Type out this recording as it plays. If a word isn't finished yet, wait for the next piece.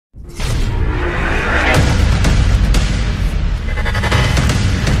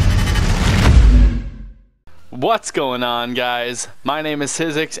What's going on, guys? My name is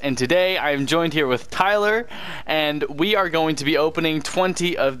Sizix, and today I am joined here with Tyler, and we are going to be opening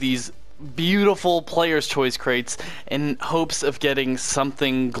 20 of these beautiful Player's Choice crates in hopes of getting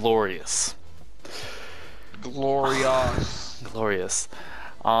something glorious. Glorious. Glorious.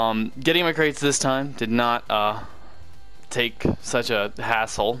 Getting my crates this time did not take such a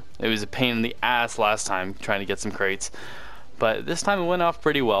hassle. It was a pain in the ass last time trying to get some crates, but this time it went off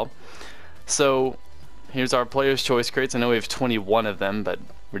pretty well. So here's our Player's Choice crates. I know we have 21 of them, but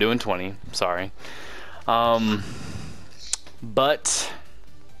we're doing 20. Sorry. But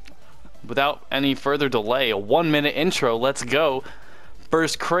without any further delay, a 1-minute intro. Let's go.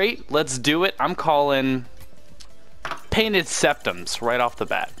 First crate. Let's do it. I'm calling Painted Septums right off the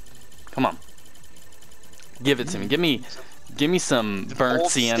bat. Come on. Give it to me. Give me some burnt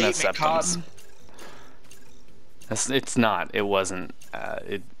sienna septums. It's not. It wasn't.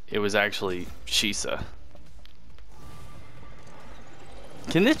 It was actually Shisa.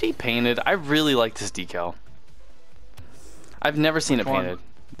 Can this be painted? I really like this decal. I've never seen it painted.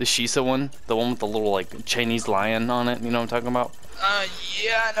 The Shisa one, the one with the little like Chinese lion on it. You know what I'm talking about?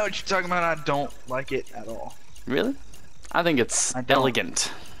 Yeah, I know what you're talking about. I don't like it at all. Really? I think it's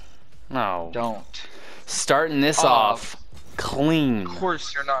elegant. No. Don't. Starting this off clean. Of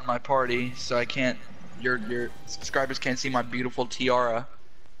course, you're not in my party, so I can't. Your subscribers can't see my beautiful tiara.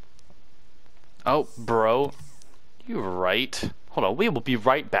 Oh, bro, you're right. Hold on, we will be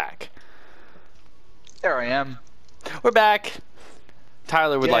right back. There I am. We're back.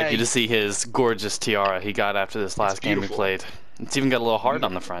 Tyler would like you to see his gorgeous tiara he got after this last game we played. It's even got a little heart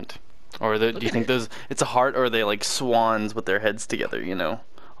on the front. Or do you think those? It's a heart, or are they like swans with their heads together? You know,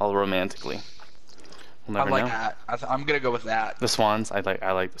 all romantically. We'll never know. That. I'm gonna go with that. The swans. I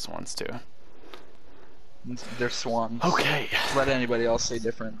like the swans too. They're swans. Okay. Let anybody else say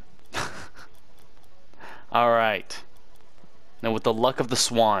different. All right. Now, with the luck of the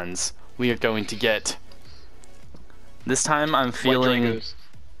swans, we are going to get. This time, I'm feeling.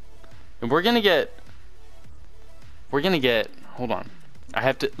 We're gonna get. Hold on. I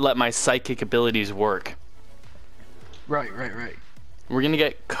have to let my psychic abilities work. Right. We're gonna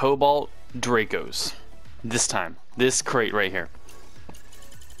get Cobalt Dracos. This time. This crate right here.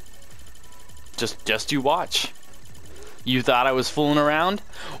 Just you watch. You thought I was fooling around?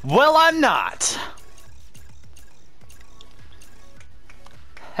 Well, I'm not.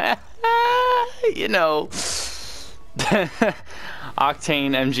 You know.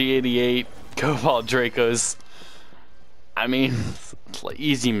 Octane MG88 Cobalt Dracos. I mean, it's like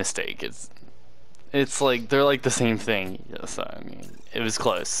easy mistake. It's like they're like the same thing. Yes, I mean, it was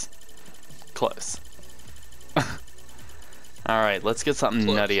close. Alright, let's get something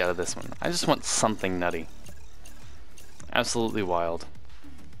nutty out of this one. I just want something nutty. Absolutely wild.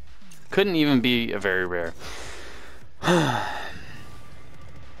 Couldn't even be a very rare.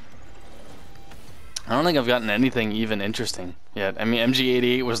 I don't think I've gotten anything even interesting yet. I mean,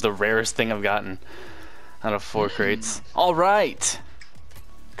 MG88 was the rarest thing I've gotten out of 4 crates. Alright!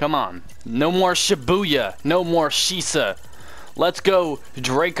 Come on. No more Shibuya. No more Shisa. Let's go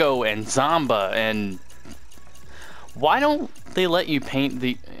Draco and Zamba and... Why don't they let you paint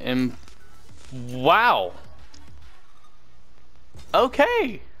the... Wow!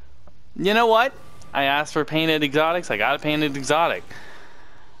 Okay! You know what? I asked for painted exotics. I got a painted exotic.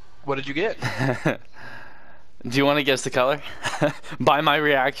 What did you get? Do you want to guess the color? By my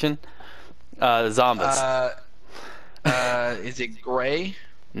reaction? Zambas. Is it gray?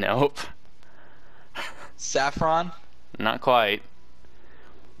 Nope. Saffron? Not quite.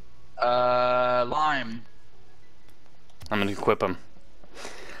 Lime. I'm gonna equip him.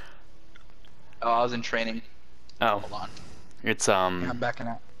 Oh, I was in training. Oh. Hold on. It's Yeah, I'm backing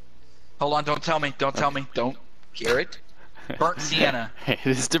out. Hold on, don't tell me. Don't tell me. Don't hear it. Burnt sienna. It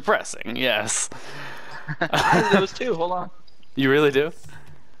is depressing, yes. I have those too. Hold on. You really do?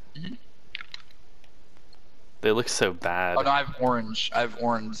 Mm-hmm. They look so bad. Oh no, I have orange. I have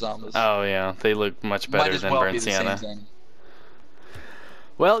orange zombies. Oh yeah, they look much better than well burnt sienna.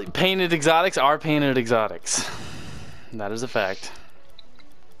 Well, painted exotics are painted exotics. That is a fact.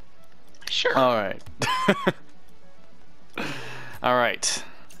 Sure. All right. All right.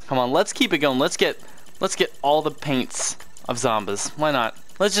 Come on, let's keep it going. Let's get all the paints of zombies. Why not?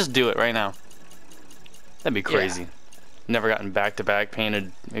 Let's just do it right now. That'd be crazy. Yeah. Never gotten back-to-back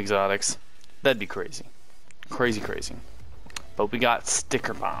painted exotics. That'd be crazy. Crazy. But we got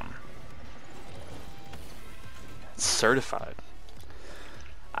Sticker Bomb. Certified.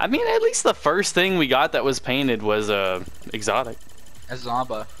 I mean, at least the first thing we got that was painted was exotic. A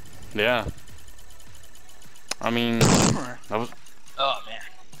Zamba. Yeah. I mean, that was... Oh man.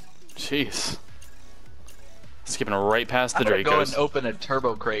 Jeez. Skipping right past the I'm gonna go Dracos. and open a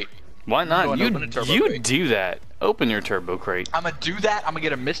turbo crate. Why not? Go and open a turbo You crate. do that. Open your turbo crate. I'm gonna do that. I'm gonna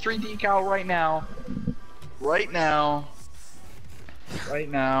get a mystery decal right now. Right now. Right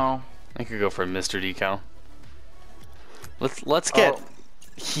now. I could go for a Mr. Decal. Let's get Oh.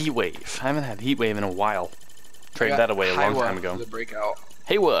 Heat Wave. I haven't had Heat Wave in a while. Traded that away a long time ago. The breakout.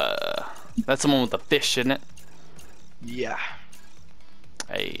 Hey, that's the one with the fish, isn't it? Yeah.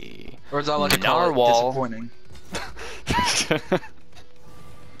 Hey. Or as I like to call Narwhal. it, disappointing.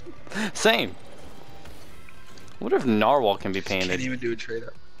 Same. What if Narwhal can be Can't painted? even do a trade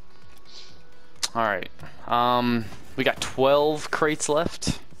up. Alright. We got 12 crates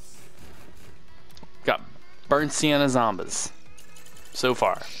left. Got burnt sienna zombies. So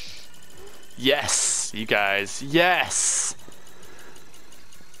far. Yes, you guys. Yes!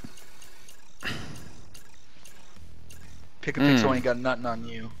 Pick a pixel ain't got nothing on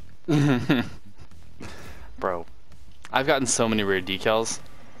you. Bro, I've gotten so many rare decals.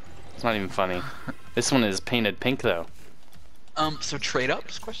 It's not even funny. This one is painted pink though. So trade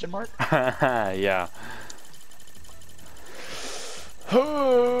ups? Question mark. Yeah.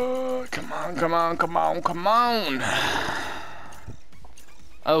 Come on, come on, come on, come on.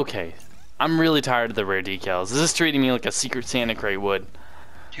 Okay, I'm really tired of the rare decals. This is treating me like a Secret Santa crate would.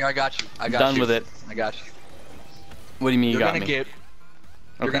 Here, I got you. I got Done you. with it. I got you. What do you mean you You're got gonna me? get.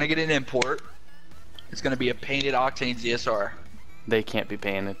 You're Okay. gonna get an import. It's gonna be a painted Octane ZSR. They can't be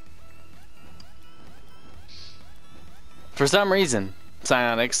painted. For some reason,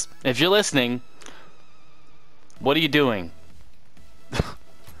 Psyionix, if you're listening, what are you doing?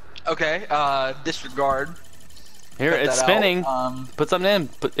 Okay. Disregard. Here, Cut it's that spinning. out. Put something in.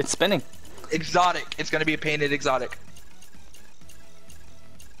 It's spinning. Exotic. It's gonna be a painted exotic.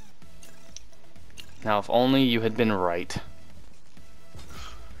 Now, if only you had been right.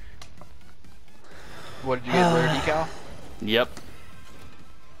 What did you get? Rare decal? Yep.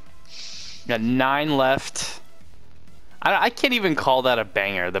 Got 9 left. I can't even call that a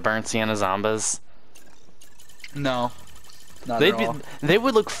banger. The burnt sienna zombies. No. Not at all. They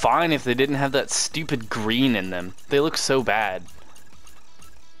would look fine if they didn't have that stupid green in them. They look so bad.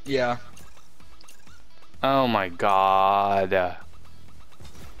 Yeah. Oh my god. You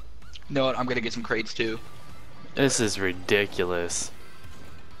know what? I'm gonna get some crates too. This is ridiculous.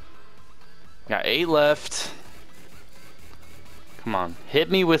 Got 8 left. Come on.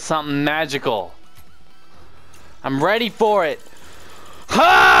 Hit me with something magical. I'm ready for it.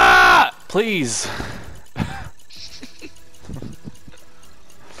 Ha! Please.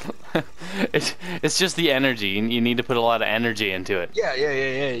 It's just the energy. You need to put a lot of energy into it.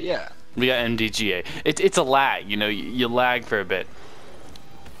 Yeah. We got MDGA. It's a lag. You know, you lag for a bit.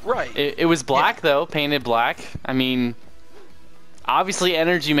 Right. It was black though, painted black. I mean, obviously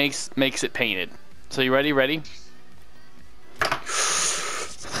energy makes it painted. So you ready? Ready?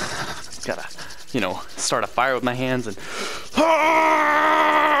 Gotta, you know, start a fire with my hands and.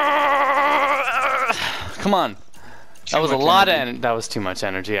 Come on. That was a lot of that was too much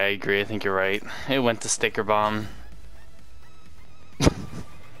energy. I agree. I think you're right. It went to sticker bomb.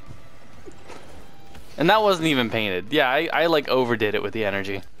 And that wasn't even painted. Yeah, I like overdid it with the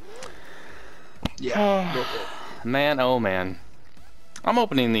energy. Yeah. Man, oh man. I'm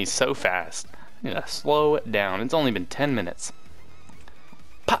opening these so fast. I need to slow it down. It's only been 10 minutes.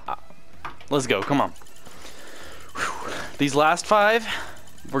 Pop. Let's go, come on. Whew. These last 5,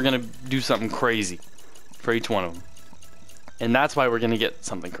 we're gonna do something crazy for each one of them. And that's why we're gonna get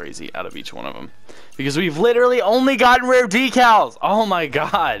something crazy out of each one of them. Because we've literally only gotten rare decals! Oh my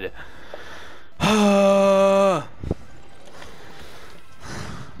god! Yeah,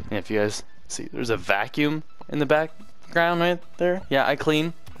 if you guys see, there's a vacuum in the background right there. Yeah, I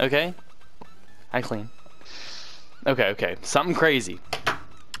clean. Okay? I clean. Okay. Something crazy.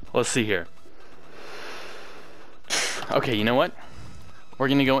 Let's see here. Okay, you know what? We're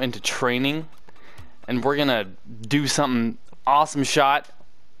gonna go into training and we're gonna do something awesome shot.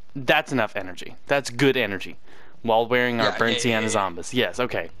 That's enough energy. That's good energy. While wearing our burnt sienna zombies. Yes,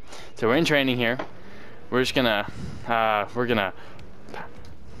 okay. So we're in training here. We're just gonna,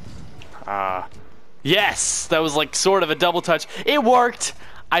 yes! That was like sort of a double touch. It worked!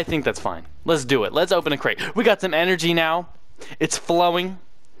 I think that's fine. Let's do it. Let's open a crate. We got some energy now. It's flowing.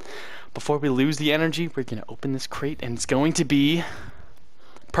 Before we lose the energy, we're gonna open this crate and it's going to be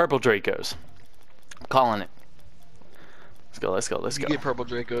purple Dracos. I'm calling it. Let's go. You get purple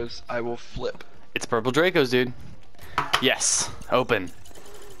Dracos, I will flip. It's purple Dracos, dude. Yes. Open.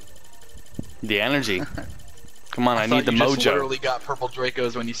 The energy. Come on, I need the you mojo. Just literally got purple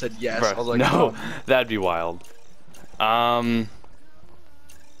Dracos when you said yes. Bruh, I was like, no, that'd be wild. Okay.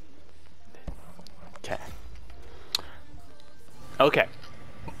 Okay.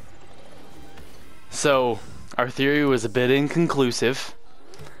 So, our theory was a bit inconclusive.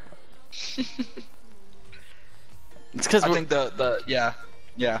 It's because I think yeah.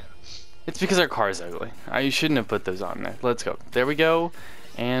 It's because our car's ugly. You shouldn't have put those on there. Let's go. There we go.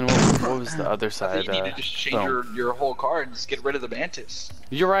 And what was the other I side? think you need to just change your whole car and just get rid of the Mantis.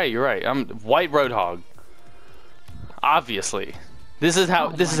 You're right. You're right. I'm white Roadhog. Obviously, this is how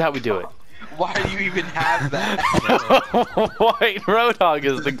we do it. Why do you even have that? White Roadhog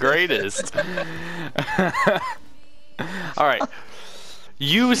is the greatest. All right.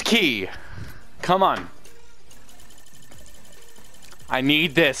 Use key. Come on. I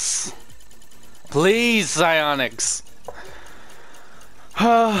need this. Please, Psyionix.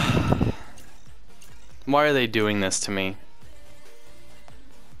 Why are they doing this to me?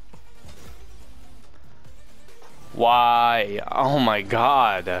 Why? Oh my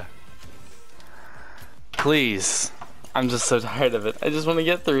god. Please. I'm just so tired of it. I just want to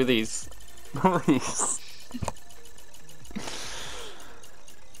get through these. Please.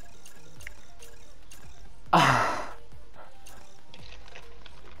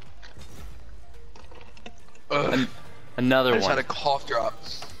 Another I just one. had a cough drop,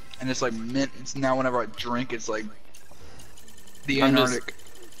 and it's like mint. It's now whenever I drink, it's like the Antarctic.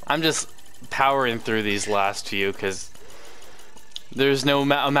 I'm just powering through these last few because there's no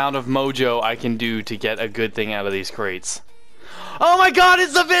amount of mojo I can do to get a good thing out of these crates. Oh my god,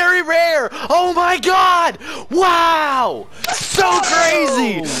 it's a very rare! Oh my god! Wow! So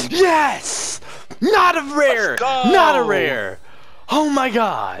crazy! Yes! Not a rare! Not a rare! Oh my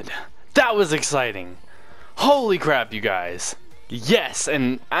god! That was exciting. Holy crap, you guys. Yes,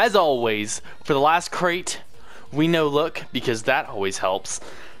 and as always, for the last crate, we no look, because that always helps.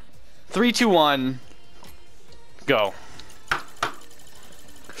 3, 2, 1, go.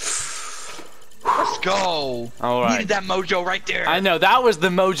 Let's go. All right. Needed that mojo right there. I know, that was the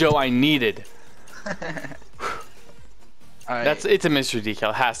mojo I needed. Alright. It's a mystery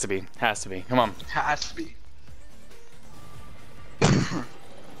decal. Has to be. Has to be. Come on. Has to be.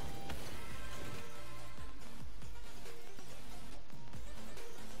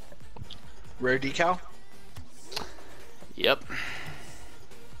 Rare decal? Yep.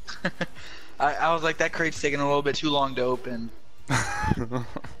 I was like, that crate's taking a little bit too long to open.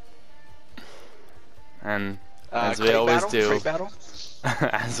 And as we always do, crate battle?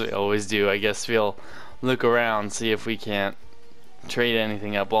 as we always do, I guess we'll look around, see if we can't trade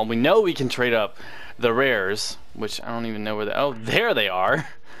anything up. Well, we know we can trade up the rares, which I don't even know where they. Oh, there they are.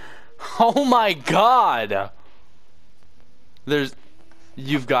 Oh my god.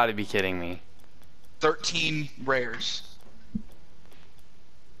 You've got to be kidding me. 13 rares.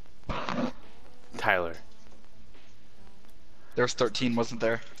 Tyler. There was 13, wasn't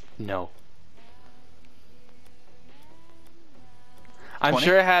there? No. I'm 20?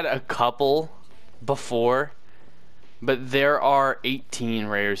 sure I had a couple before, but there are 18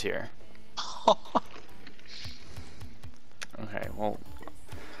 rares here. Okay, well.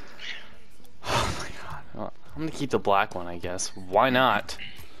 Oh my god. Well, I'm gonna keep the black one, I guess. Why not?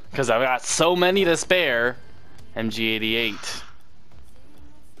 Because I've got so many to spare. MG88.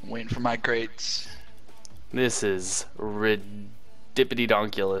 Waiting for my crates. This is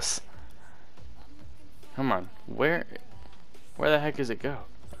ridippity-donkulous. Come on, where the heck does it go?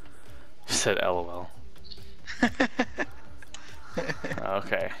 You said LOL.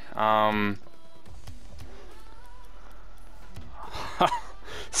 Okay.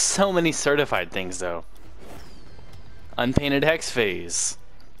 So many certified things though. Unpainted hex phase.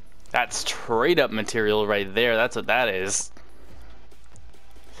 That's straight up material right there. That's what that is.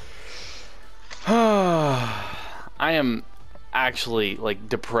 I am actually like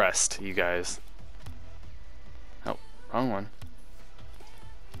depressed, you guys. Oh, wrong one.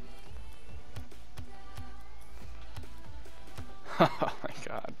 Oh my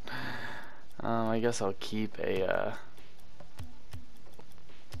god. I guess I'll keep a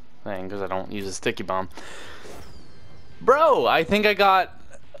thing because I don't use a sticky bomb. Bro, I think I got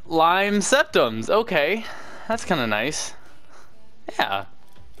lime septums. Okay, that's kind of nice. Yeah,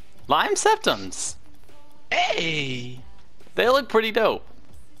 lime septums. Hey! They look pretty dope.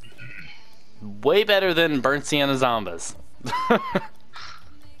 Way better than burnt sienna zombas.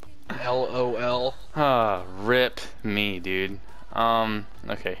 LOL. Ah, rip me, dude.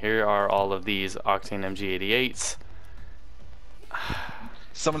 Okay, here are all of these Octane MG88s.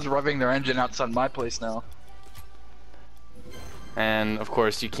 Someone's revving their engine outside my place now. And of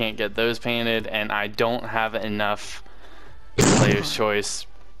course you can't get those painted, and I don't have enough player's choice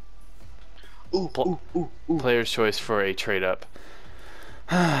player's choice for a trade up.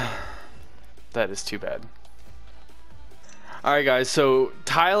 That is too bad. Alright guys, so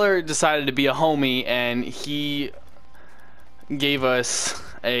Tyler decided to be a homie and he gave us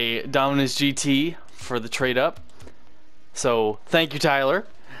a Dominus GT for the trade up. So thank you, Tyler.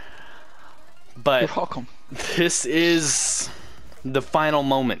 But You're welcome. this is the final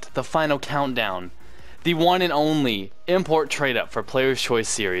moment, the final countdown. The one and only import trade up for Player's Choice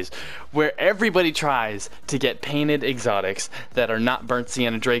Series, where everybody tries to get painted exotics that are not Burnt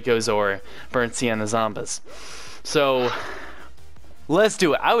Sienna Dracos or Burnt Sienna Zombas. So let's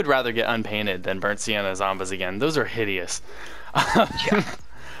do it. I would rather get unpainted than Burnt Sienna Zombas again. Those are hideous.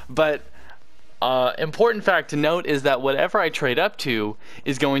 But important fact to note is that whatever I trade up to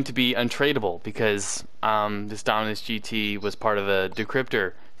is going to be untradeable because this Dominus GT was part of the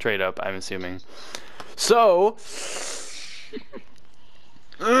Decryptor trade up, I'm assuming. So,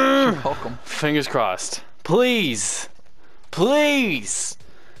 You're welcome. fingers crossed. Please, please.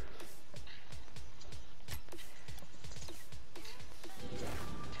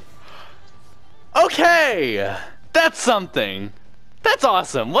 Okay, that's something. That's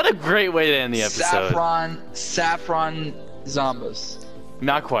awesome. What a great way to end the episode. Saffron Zombas.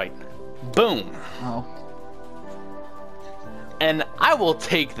 Not quite. Boom. Oh. And I will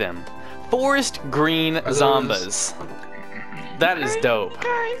take them. Forest green Zombas. That is dope.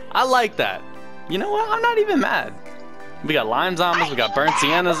 I like that. You know what? I'm not even mad. We got lime Zombas, we got burnt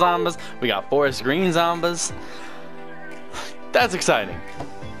sienna Zombas, we got forest green Zombas. That's exciting.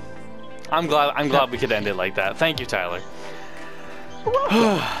 I'm glad we could end it like that. Thank you, Tyler.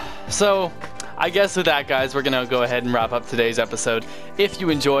 So, I guess with that, guys, we're gonna go ahead and wrap up today's episode. If you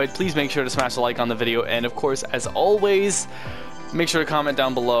enjoyed, please make sure to smash a like on the video, and of course, as always, make sure to comment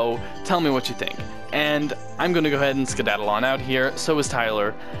down below, tell me what you think. And I'm gonna go ahead and skedaddle on out here, so is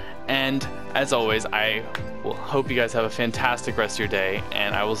Tyler. And as always, I will hope you guys have a fantastic rest of your day,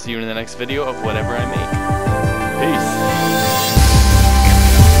 and I will see you in the next video of whatever I make.